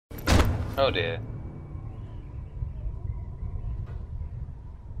Oh dear.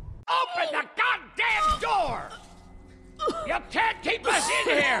 Open the goddamn door! You can't keep us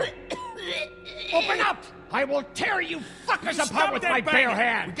in here! Open up! I will tear you fuckers apart with my bare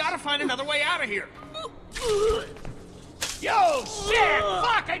hands! We gotta find another way out of here! You sick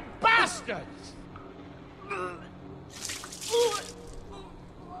fucking bastards!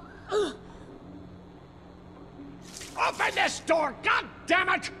 Open this door,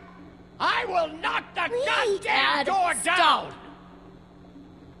 goddammit! I will knock the goddamn Dad, door stop. down!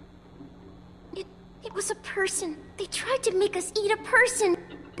 It was a person. They tried to make us eat a person.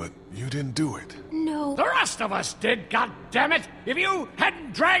 But you didn't do it. No. The rest of us did, goddammit! If you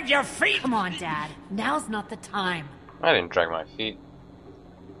hadn't dragged your feet... Come on, Dad. Now's not the time. I didn't drag my feet.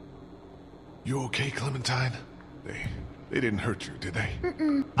 You okay, Clementine? They didn't hurt you, did they?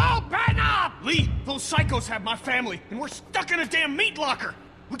 Open up! Lee, those psychos have my family, and we're stuck in a damn meat locker!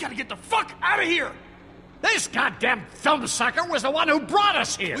 We gotta get the fuck out of here! This goddamn film sucker was the one who brought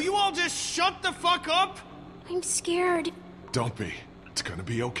us here! Will you all just shut the fuck up? I'm scared. Don't be. It's gonna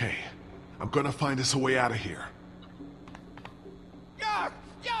be okay. I'm gonna find us a way out of here.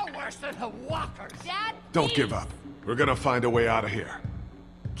 You're worse than the walkers! Dad, Don't give up. We're gonna find a way out of here.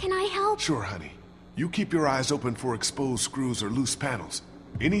 Can I help? Sure, honey. You keep your eyes open for exposed screws or loose panels.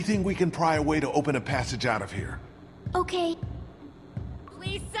 Anything we can pry away to open a passage out of here. Okay.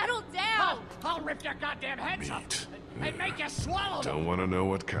 Please settle down. I'll rip your goddamn heads Meat. off and make you swallow them! Don't want to know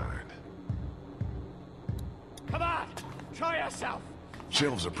what kind. Come on, show yourself!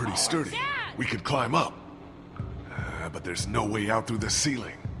 Shelves are pretty sturdy. Dad! We could climb up. But there's no way out through the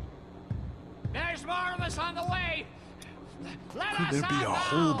ceiling. There's more of us on the way! Let Could us there be out a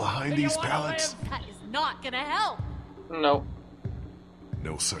hole now, behind if you these wanna pallets? live. That is not gonna help. No.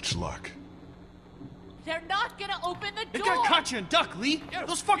 No such luck. They're not gonna open the They door. got Katya and Duck, Lee!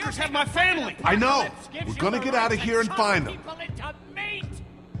 Those fuckers have my family! I know! Apocalypse gives We're you gonna the get right out of to here and chop find them. people into meat.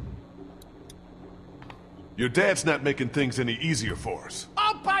 Your dad's not making things any easier for us.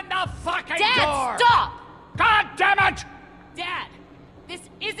 Open the fucking Dad, door! stop! God damn it! Dad, this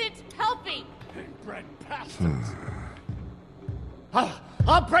isn't helping. Inbred bastards.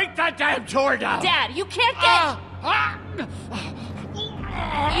 I'll break that damn door down! Dad, you can't get...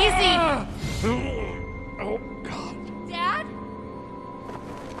 Easy. Oh, God. Dad?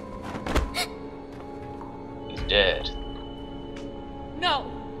 He's dead.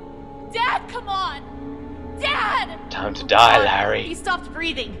 No. Dad, come on. Dad! Time to die, He Larry. stopped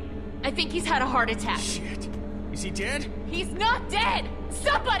breathing. I think he's had a heart attack. Shit. Is he dead? He's not dead!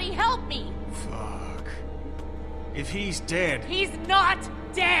 Somebody help me! Fuck. If he's dead, He's not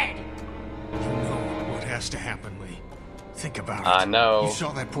dead! you know what has to happen, Lee. Think about it. I know. You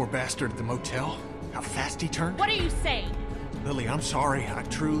saw that poor bastard at the motel? How fast he turned? What are you saying? Lily, I'm sorry. I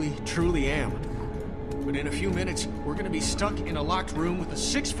truly, truly am. But in a few minutes, we're gonna be stuck in a locked room with a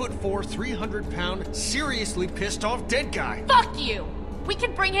 6'4", 300-pound, seriously pissed off dead guy. Fuck you! We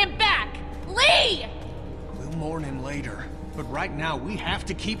can bring him back! Lee! We'll mourn him later. But right now, we have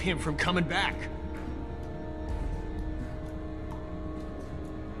to keep him from coming back.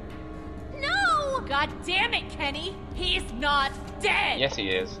 No! God damn it, Kenny! He's not dead! Yes, he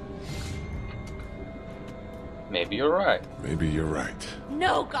is. Maybe you're right. Maybe you're right.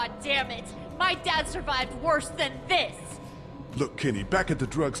 No, god damn it! My dad survived worse than this! Look, Kenny, back at the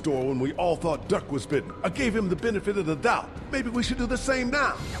drugstore when we all thought Duck was bitten, I gave him the benefit of the doubt. Maybe we should do the same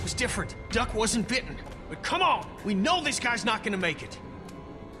now. That was different. Duck wasn't bitten. But come on! We know this guy's not gonna make it.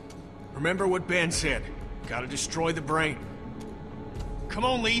 Remember what Ben said. Gotta destroy the brain. Come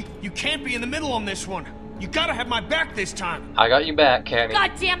on, Lee. You can't be in the middle on this one. You gotta have my back this time. I got you back, Kenny.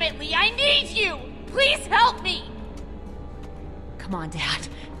 God damn it, Lee! I need you! Please help me! Come on, Dad.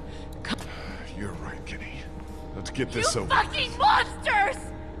 You're right, Kenny. Let's get You this over. fucking monsters!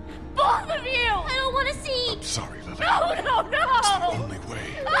 Both of you! I don't want to see. I'm sorry, Lily. No, no, no! Only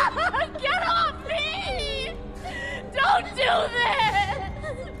way. Get off me! Don't do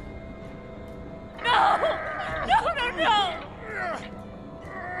this! No! No, no, no!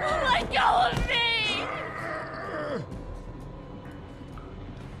 Let go of me!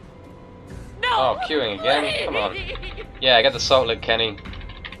 No! Oh, queuing again? Come on. please. Yeah, I got the salt lick, Kenny.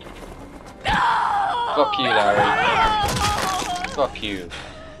 No! Fuck you, Larry. Fuck you.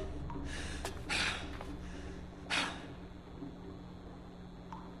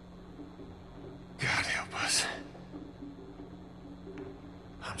 God help us.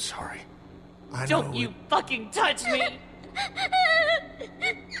 I'm sorry. I Don't know you fucking touch me!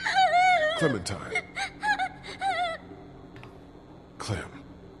 Clementine. Clem.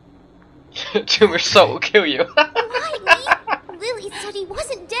 Too much salt will kill you. Why, Lee? Lily said he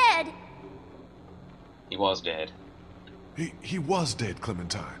wasn't dead. He was dead. He was dead,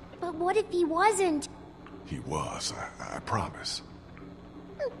 Clementine. But what if he wasn't? He was, I promise.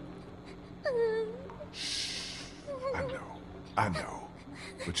 I know.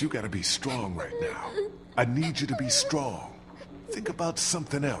 But you gotta be strong right now. I need you to be strong. Think about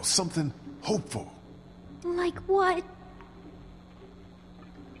something else, something hopeful. Like what?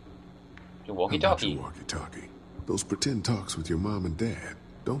 Your How about your walkie-talkie. walkie-talkie? Those pretend talks with your mom and dad,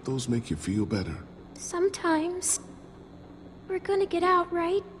 don't those make you feel better? Sometimes. We're gonna get out,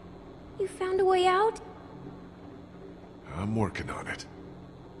 right? You found a way out? I'm working on it.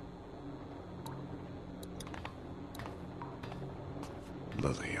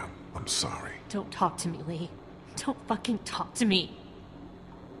 Lily, I'm sorry. Don't talk to me, Lee. Don't fucking talk to me.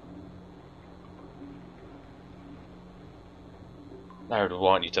 I would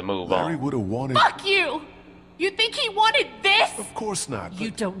want you to move Larry on. would have wanted... Fuck you! You think he wanted this? Of course not, You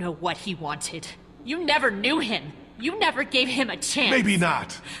but don't know what he wanted. You never knew him. You never gave him a chance. maybe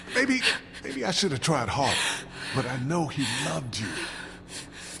not. Maybe I should have tried harder. But I know he loved you.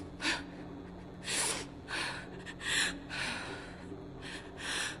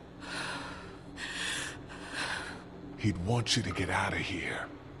 He'd want you to get out of here.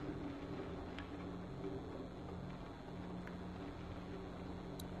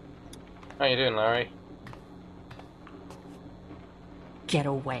 How you doing, Larry? Get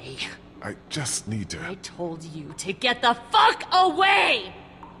away. I just need to... I told you to get the fuck away!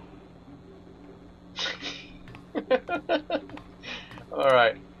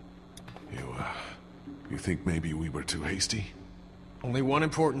 Alright. You think maybe we were too hasty? Only one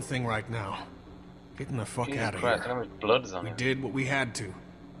important thing right now. Getting the fuck Jesus out of Christ, here. how much blood's on We him? did what we had to.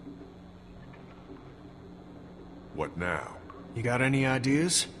 What now? You got any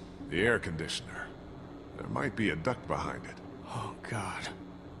ideas? The air conditioner. There might be a duct behind it. Oh, God.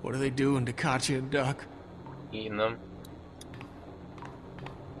 What are they doing to Katya and Duck? Eating them.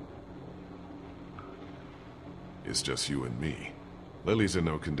 It's just you and me. Lily's in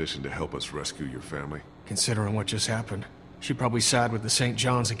no condition to help us rescue your family. Considering what just happened, she'd probably side with the St.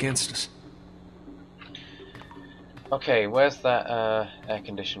 John's against us. Okay, where's that air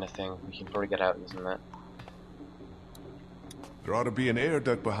conditioner thing? We can probably get out using that. There ought to be an air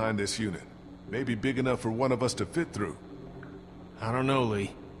duct behind this unit. Maybe big enough for one of us to fit through. I don't know,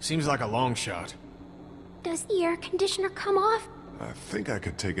 Lee. Seems like a long shot. Does the air conditioner come off? I think I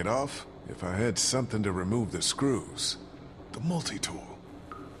could take it off if I had something to remove the screws. The multi-tool.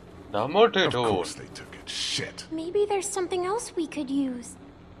 The Of multi-tool. course they took it. Shit. Maybe there's something else we could use.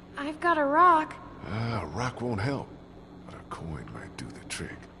 I've got a rock. Ah, a rock won't help. But a coin might do the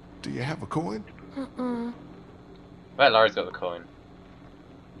trick. Do you have a coin? Well, Larry's got the coin.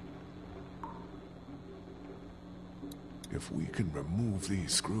 If we can remove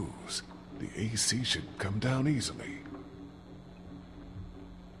these screws, the AC should come down easily.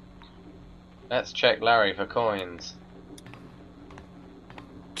 Let's check Larry for coins.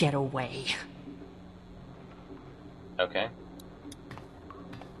 Get away. Okay.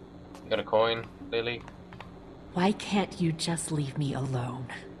 You got a coin, Lily? Why can't you just leave me alone?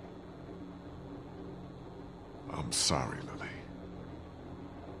 I'm sorry, Lily.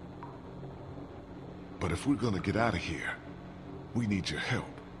 But if we're gonna get out of here, we need your help.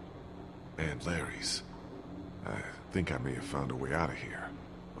 And Larry's. I think I may have found a way out of here.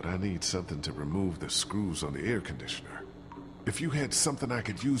 But I need something to remove the screws on the air conditioner. If you had something I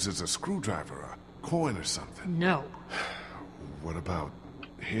could use as a screwdriver, a coin or something. No. What about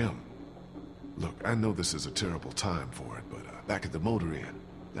him? Look, I know this is a terrible time for it, but back at the motor inn,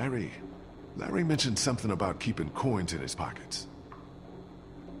 Larry mentioned something about keeping coins in his pockets.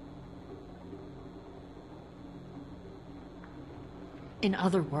 In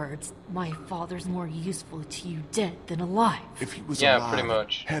other words, my father's more useful to you dead than alive. If he was Yeah, alive, pretty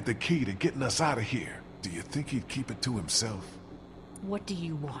much. had the key to getting us out of here, do you think he'd keep it to himself? What do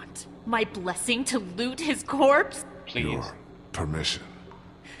you want? My blessing to loot his corpse? Please. Your permission.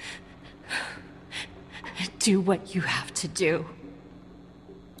 Do what you have to do.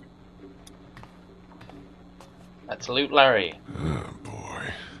 Let's loot Larry. Oh,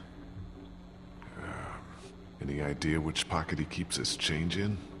 boy. Any idea which pocket he keeps his change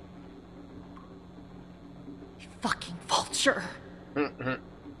in? You fucking vulture.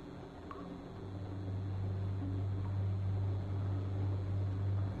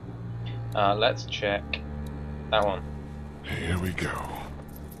 Let's check that one. Here we go.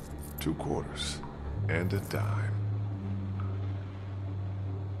 2 quarters and a dime.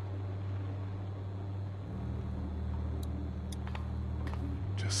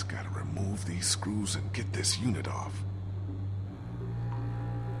 Just gotta remove these screws and get this unit off.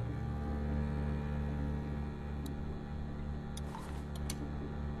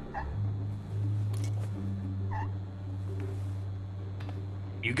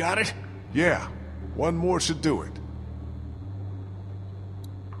 You got it? Yeah, one more should do it.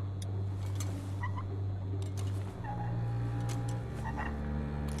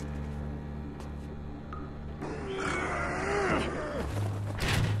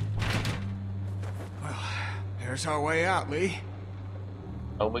 Well, there's our way out, Lee.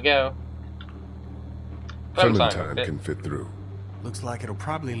 Over we go. Clementine can fit through. Looks like it'll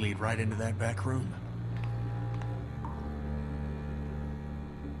probably lead right into that back room.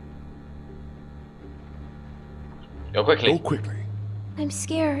 Go quickly. Go quickly. I'm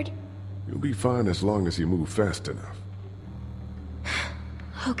scared. You'll be fine as long as you move fast enough.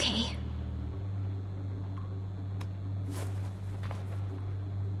 Okay.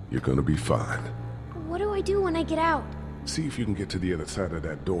 You're gonna be fine. What do I do when I get out? See if you can get to the other side of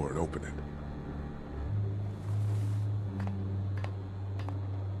that door and open it.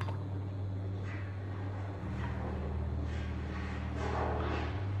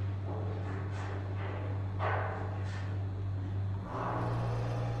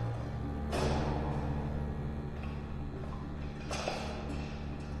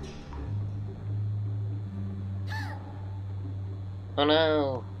 Oh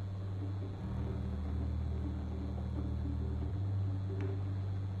no.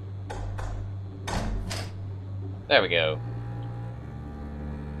 There we go.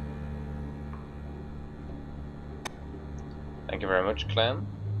 Thank you very much, Clem.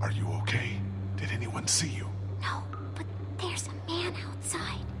 Are you okay? Did anyone see you? No, but there's a man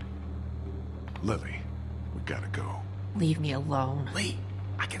outside. Lily, we gotta go. Leave me alone. Lee,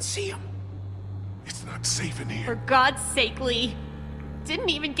 I can see him. It's not safe in For here. God's sake, Lee. Didn't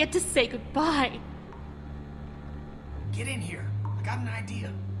even get to say goodbye. Get in here. I got an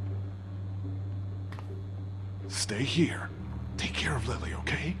idea. Stay here. Take care of Lily,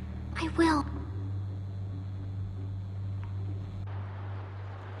 okay? I will.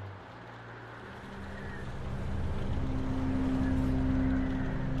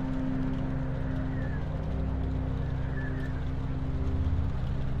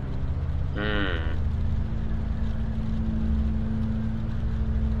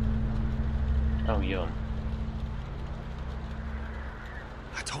 Oh, yum.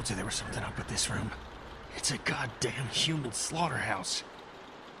 I told you there was something up with this room. It's a goddamn human slaughterhouse.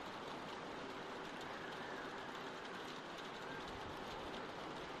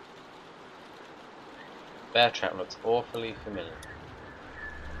 Bear trap looks awfully familiar.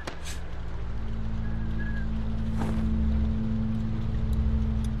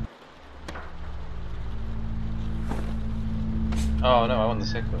 Oh no, I want the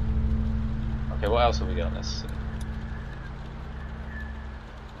sickle. Okay, what else have we got? Let's see.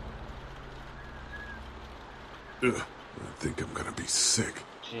 Ugh, I think I'm gonna be sick.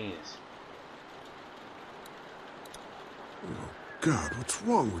 Jeez. Oh, God, what's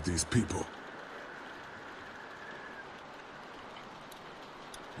wrong with these people?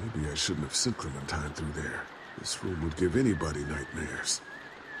 Maybe I shouldn't have sent Clementine through there. This room would give anybody nightmares.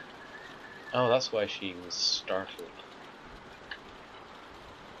 Oh, that's why she was startled.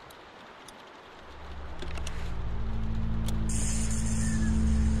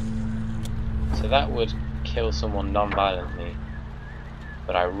 So that would kill someone non-violently,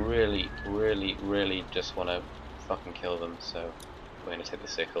 but I really, really, really just want to fucking kill them, so we're going to take the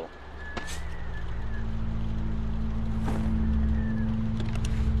sickle.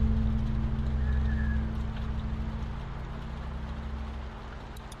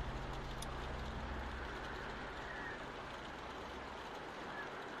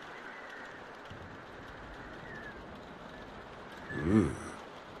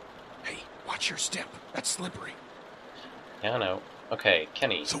 Hey, watch your step. That's slippery. Yeah, I know. Okay,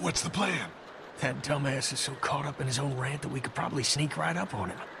 Kenny. So what's the plan? That dumbass is so caught up in his own rant that we could probably sneak right up on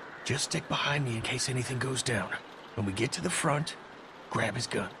him. Just stick behind me in case anything goes down. When we get to the front, grab his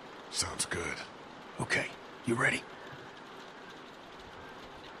gun. Sounds good. Okay, you ready?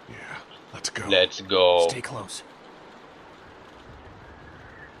 Yeah, let's go. Let's go. Stay close.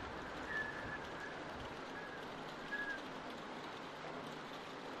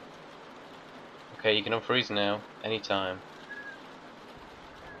 Okay, you can unfreeze now, anytime.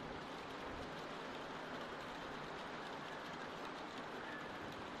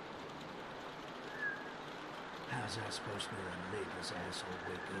 How's I supposed to know when late this asshole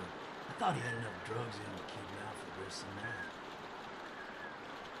wake up? I thought he had enough drugs in him to keep him out for the rest of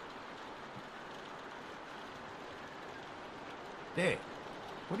the night. Dad,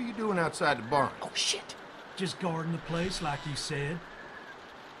 what are you doing outside the barn? Oh, shit. Just guarding the place like you said.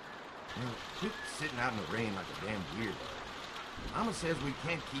 Well, quit sitting out in the rain like a damn weirdo. Mama says we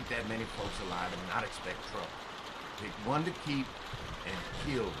can't keep that many folks alive and not expect trouble. Pick one to keep and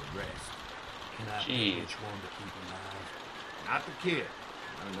kill the rest. Can I Jeez. pick which one to keep alive? Not the kid.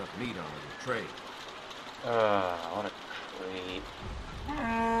 Not enough meat on it to trade. What a creep.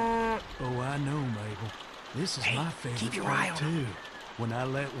 Oh, I know, Mabel. This is my favorite keep your part, eye on too. When I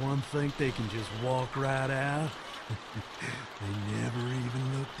let one think they can just walk right out, they never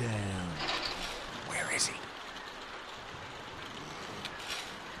even look down. Where is he?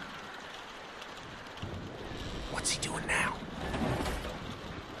 What's he doing now?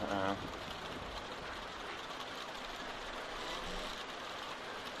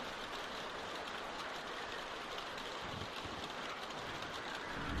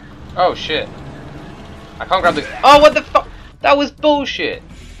 Oh shit. I can't grab the... Oh, what the fuck? That was bullshit.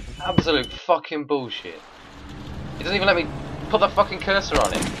 Absolute fucking bullshit. He doesn't even let me put the fucking cursor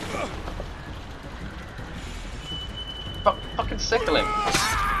on it. Fucking sickle him.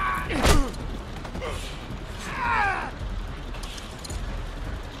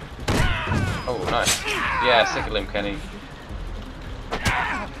 Oh, nice. Yeah, sickle him, Kenny.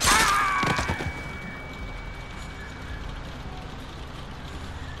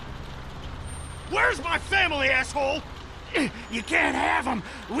 Where's my family, asshole? You can't have him.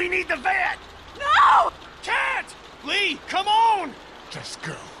 We need the vet. No! Can't! Lee, come on! Just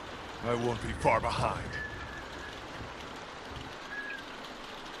go. I won't be far behind.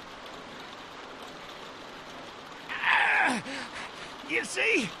 You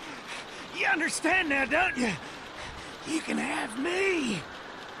see? You understand now, don't you? You can have me.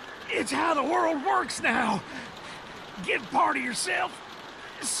 It's how the world works now. Give part of yourself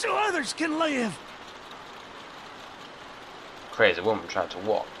so others can live. Crazy woman tried to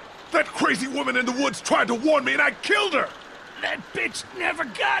walk. That crazy woman in the woods tried to warn me and I killed her! That bitch never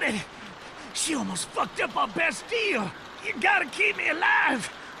got it. She almost fucked up our best deal. You gotta keep me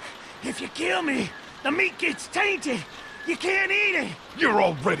alive. If you kill me, the meat gets tainted. You can't eat it. You're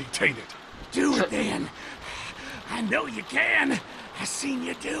already tainted. Do it then. I know you can. I seen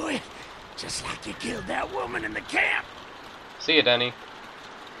you do it. Just like you killed that woman in the camp. See you, Danny.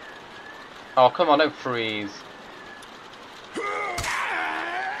 Oh, come on, don't freeze.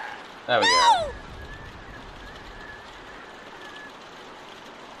 There we go.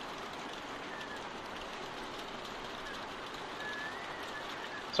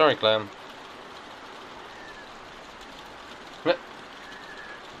 Sorry, Clem.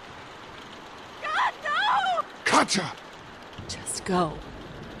 God, no! Katjaa! Just go.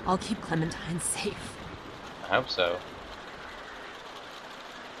 I'll keep Clementine safe. I hope so.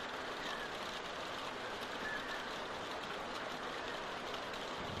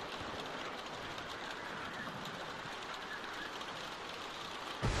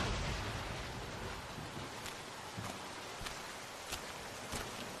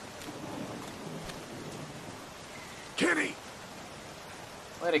 Kenny!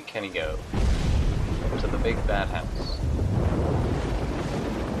 Where did Kenny go? To the big bad house.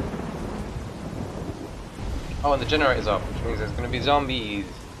 Oh, and the generator's off, which means there's gonna be zombies.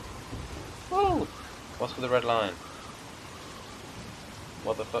 Woo! What's with the red line?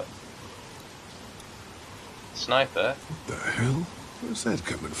 What the fuck? Sniper? What the hell? Where's that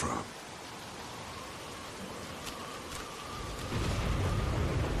coming from?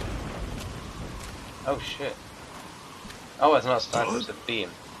 Oh shit. Oh, it's not a sniper, it's a beam.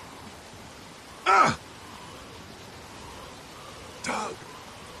 Ah! Doug!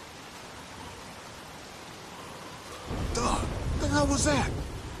 Doug, what the hell was that?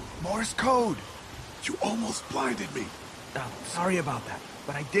 Morse code. You almost blinded me. Sorry about that,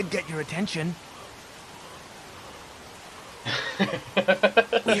 but I did get your attention.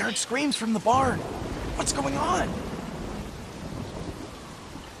 We heard screams from the barn. What's going on?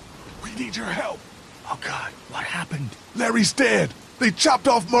 We need your help. Oh God, what happened? Larry's dead. They chopped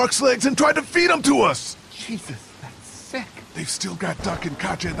off Mark's legs and tried to feed him to us. Jesus, that's sick. They've still got Duck and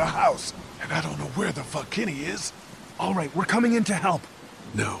Katjaa in the house, and I don't know where the fuck Kenny is. All right, we're coming in to help.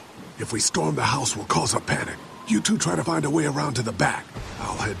 No. If we storm the house, we'll cause a panic. You two try to find a way around to the back.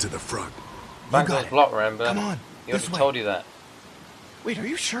 I'll head to the front. Back got was it. blocked, remember? Come on, He this already way. told you that. Wait, are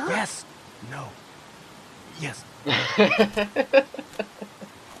you sure? Yes. No. Yes.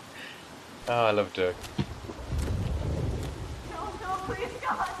 Oh, I love Doug. No, please,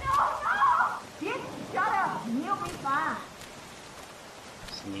 God, no! Just shut up, and you'll be fine.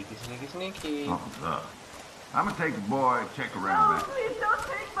 Sneaky, sneaky, sneaky. Oh, I'm gonna take the boy, check around back. Please don't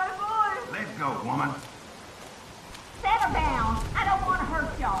take my boy. Let's go, woman. Settle down. I don't want to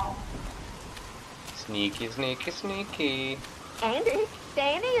hurt y'all. Sneaky, sneaky, sneaky. Andy?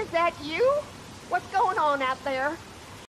 Danny, is that you? What's going on out there?